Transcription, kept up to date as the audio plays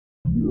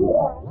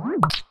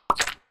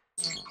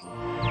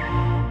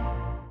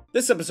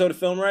This episode of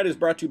Film Riot is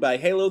brought to you by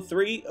Halo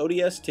 3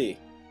 ODST.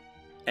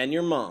 And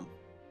your mom.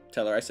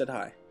 Tell her I said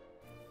hi.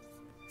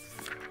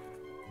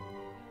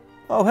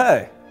 Oh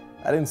hey,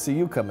 I didn't see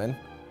you come in.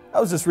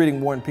 I was just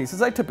reading War and Peace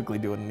as I typically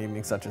do in an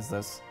evening such as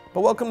this. But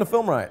welcome to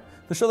Film Riot,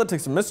 the show that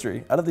takes some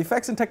mystery out of the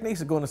effects and techniques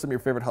that go into some of your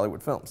favorite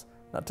Hollywood films.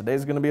 Now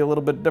today's going to be a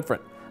little bit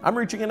different. I'm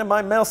reaching into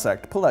my mail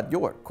sack to pull out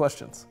your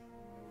questions.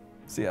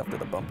 See you after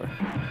the bumper.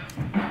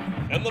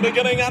 In the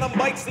beginning, Adam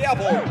bites the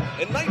apple.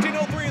 In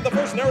 1903, the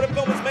first narrative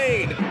film is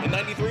made. In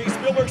 93,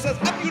 Spielberg says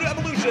 "F you to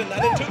evolution,"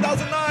 and in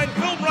 2009,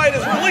 Film Riot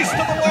is released to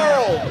the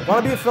world.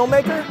 Want to be a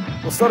filmmaker?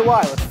 Well, so do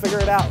I. Let's figure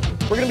it out.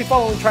 We're going to be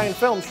following Tryon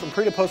Films from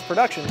pre to post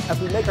production as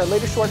we make our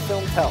latest short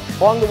film, Tell.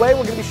 Along the way,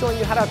 we're going to be showing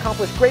you how to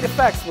accomplish great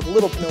effects with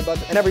little to no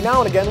budget. And every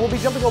now and again, we'll be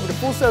jumping over to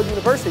Full Sail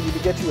University to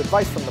get you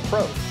advice from the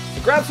pros.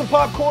 So grab some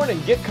popcorn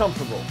and get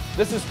comfortable.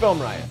 This is Film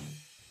Riot.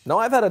 Now,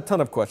 I've had a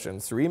ton of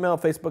questions through email,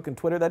 Facebook, and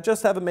Twitter that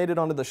just haven't made it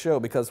onto the show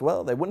because,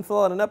 well, they wouldn't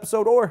fill out an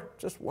episode or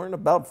just weren't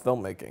about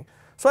filmmaking.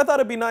 So I thought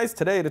it'd be nice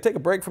today to take a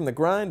break from the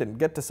grind and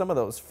get to some of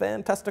those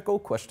fantastical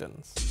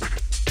questions.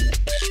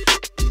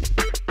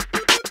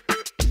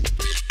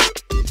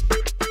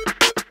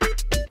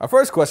 Our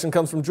first question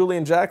comes from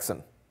Julian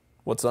Jackson.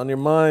 What's on your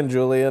mind,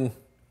 Julian?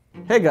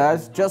 Hey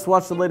guys, just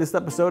watched the latest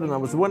episode and I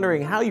was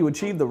wondering how you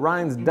achieved the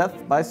Ryan's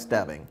death by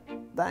stabbing.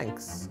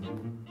 Thanks.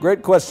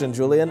 Great question,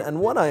 Julian, and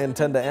one I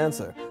intend to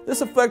answer.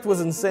 This effect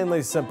was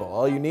insanely simple.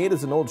 All you need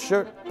is an old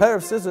shirt, a pair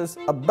of scissors,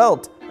 a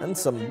belt, and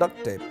some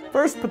duct tape.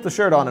 First, put the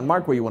shirt on and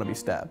mark where you want to be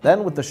stabbed.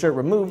 Then, with the shirt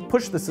removed,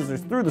 push the scissors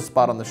through the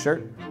spot on the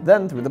shirt,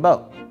 then through the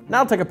belt.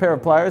 Now take a pair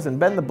of pliers and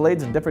bend the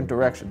blades in different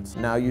directions.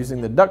 Now,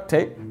 using the duct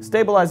tape,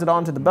 stabilize it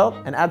onto the belt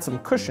and add some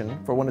cushion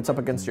for when it's up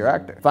against your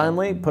actor.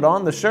 Finally, put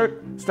on the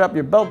shirt, strap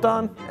your belt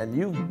on, and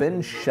you've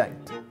been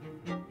shanked.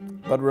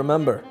 But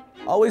remember,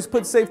 always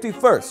put safety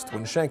first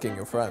when shanking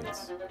your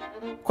friends.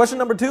 Question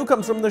number 2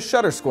 comes from the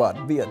Shutter Squad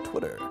via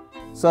Twitter.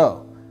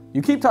 So,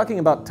 you keep talking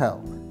about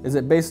Tell. Is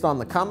it based on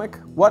the comic?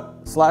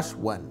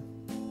 What/when?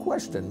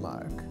 Question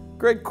mark.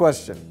 Great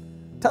question.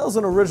 Tell's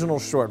an original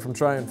short from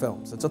Tryon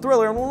Films. It's a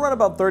thriller and will run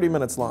about 30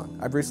 minutes long.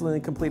 I've recently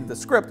completed the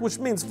script, which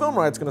means Film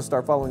Riot's going to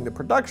start following the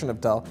production of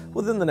Tell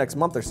within the next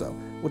month or so,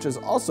 which is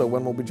also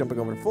when we'll be jumping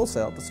over to Full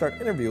Sail to start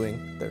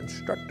interviewing their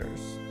instructors.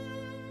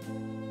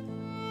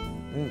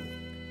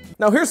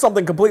 Now here's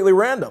something completely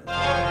random.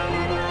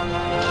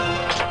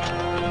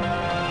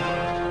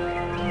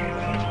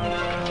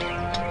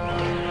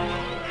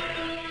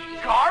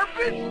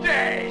 Garbage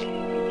day!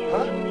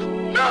 Huh?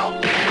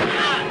 No!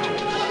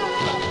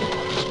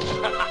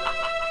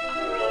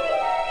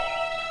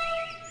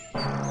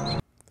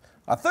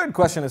 Our third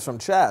question is from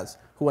Chaz,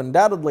 who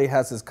undoubtedly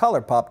has his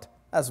collar popped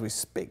as we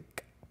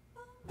speak.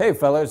 Hey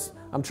fellas,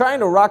 I'm trying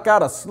to rock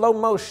out a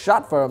slow-mo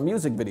shot for a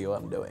music video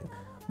I'm doing,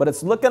 but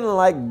it's looking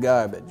like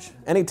garbage.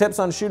 Any tips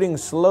on shooting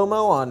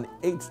slow-mo on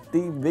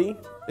HDV?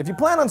 If you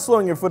plan on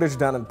slowing your footage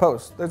down in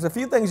post, there's a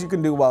few things you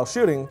can do while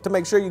shooting to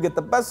make sure you get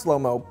the best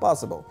slow-mo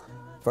possible.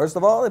 First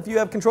of all, if you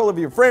have control of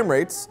your frame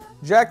rates,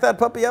 jack that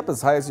puppy up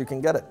as high as you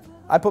can get it.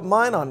 I put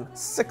mine on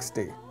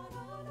 60,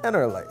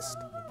 interlaced,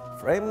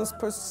 frames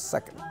per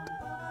second.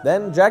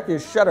 Then jack your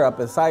shutter up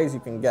as high as you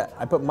can get.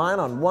 I put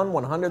mine on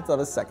 1/100th of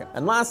a second.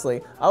 And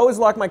lastly, I always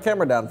lock my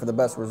camera down for the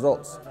best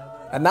results.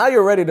 And now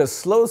you're ready to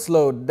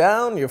slow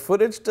down your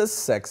footage to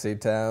sexy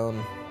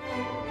town.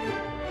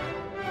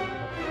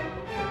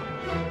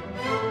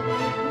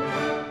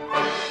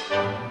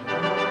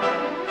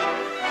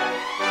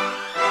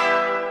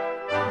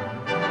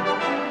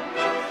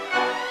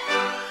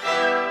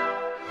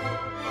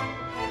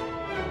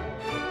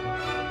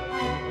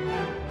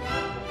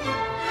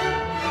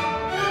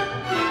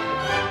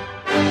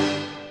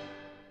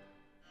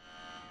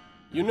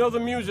 You know the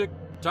music.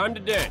 Time to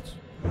dance.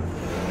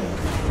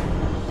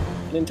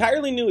 An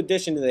entirely new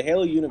addition to the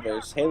Halo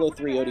universe, Halo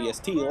 3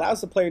 ODST, allows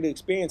the player to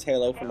experience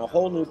Halo from a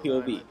whole new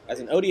POV, as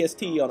an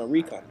ODST on a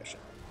recon mission.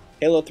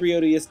 Halo 3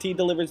 ODST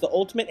delivers the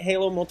ultimate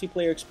Halo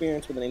multiplayer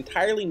experience with an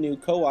entirely new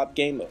co-op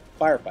game mode,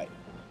 Firefight.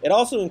 It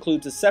also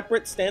includes a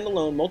separate,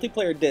 standalone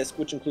multiplayer disc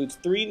which includes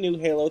 3 new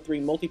Halo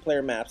 3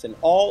 multiplayer maps and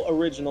all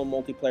original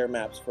multiplayer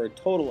maps for a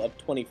total of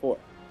 24.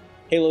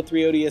 Halo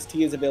 3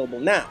 ODST is available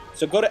now,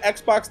 so go to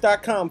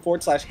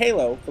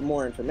xbox.com/Halo for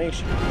more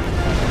information.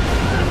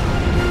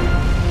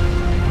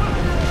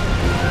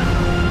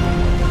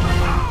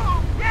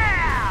 Oh,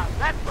 yeah!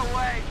 That's the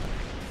way!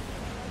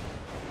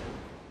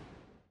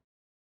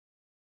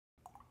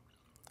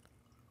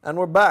 And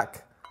we're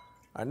back.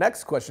 Our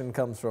next question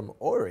comes from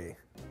Ori.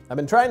 I've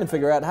been trying to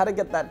figure out how to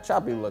get that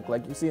choppy look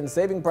like you see in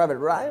Saving Private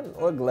Ryan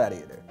or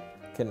Gladiator.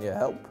 Can you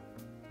help?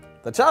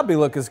 The choppy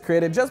look is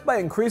created just by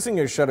increasing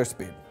your shutter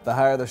speed. The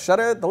higher the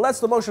shutter, the less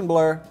the motion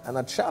blur, and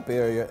the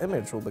choppier your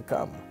image will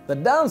become. The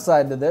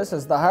downside to this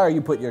is the higher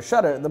you put your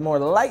shutter, the more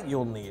light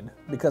you'll need,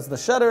 because the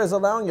shutter is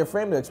allowing your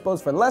frame to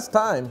expose for less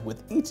time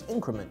with each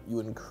increment you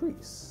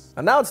increase.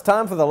 And now it's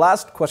time for the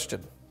last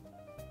question.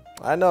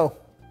 I know,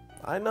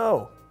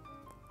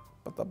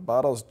 but the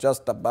bottle's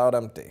just about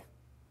empty.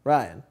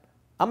 Ryan,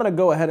 I'm gonna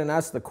go ahead and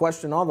ask the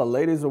question all the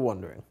ladies are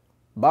wondering.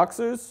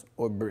 Boxers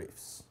or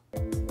briefs?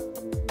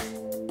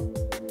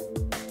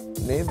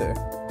 Neither.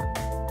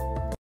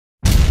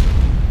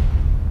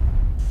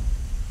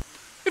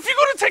 If you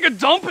go to take a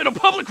dump in a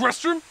public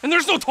restroom and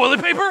there's no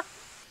toilet paper,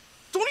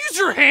 don't use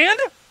your hand?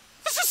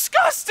 That's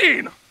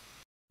disgusting!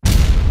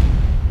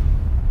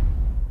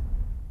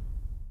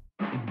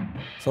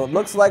 So it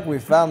looks like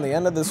we've found the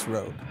end of this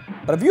road.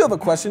 But if you have a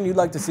question you'd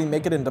like to see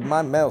make it into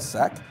my mail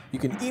sack, you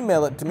can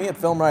email it to me at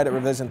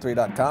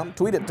filmriot@revision3.com,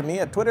 tweet it to me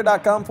at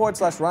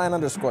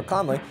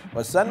twitter.com/Ryan_Conley,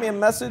 or send me a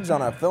message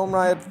on our Film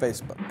Riot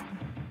Facebook.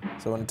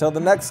 So until the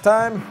next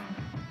time,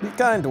 be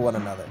kind to one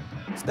another,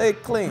 stay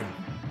clean,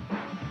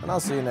 and I'll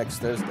see you next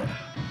Thursday.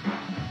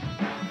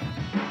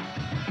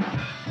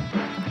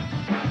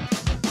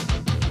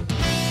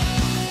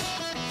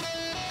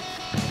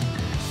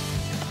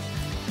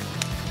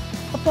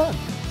 A bug.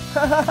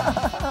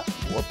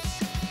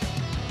 Whoops.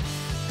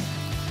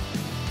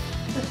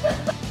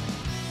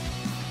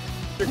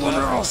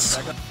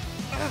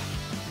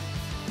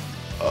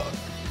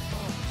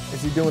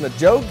 Is he doing a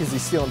joke? Is he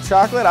stealing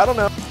chocolate? I don't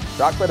know.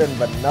 Chocolate and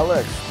vanilla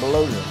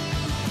explosion.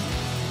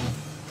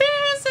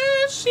 There's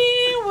a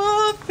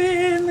she-wolf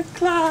in the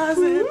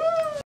closet.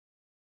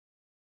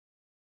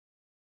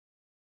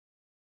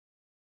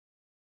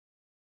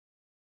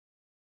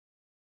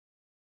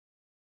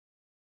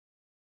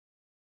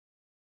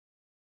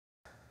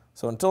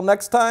 So until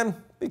next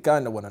time, be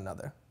kind to one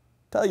another.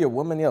 Tell your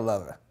woman you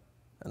love her.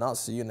 And I'll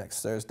see you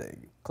next Thursday,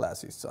 you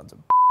classy sons of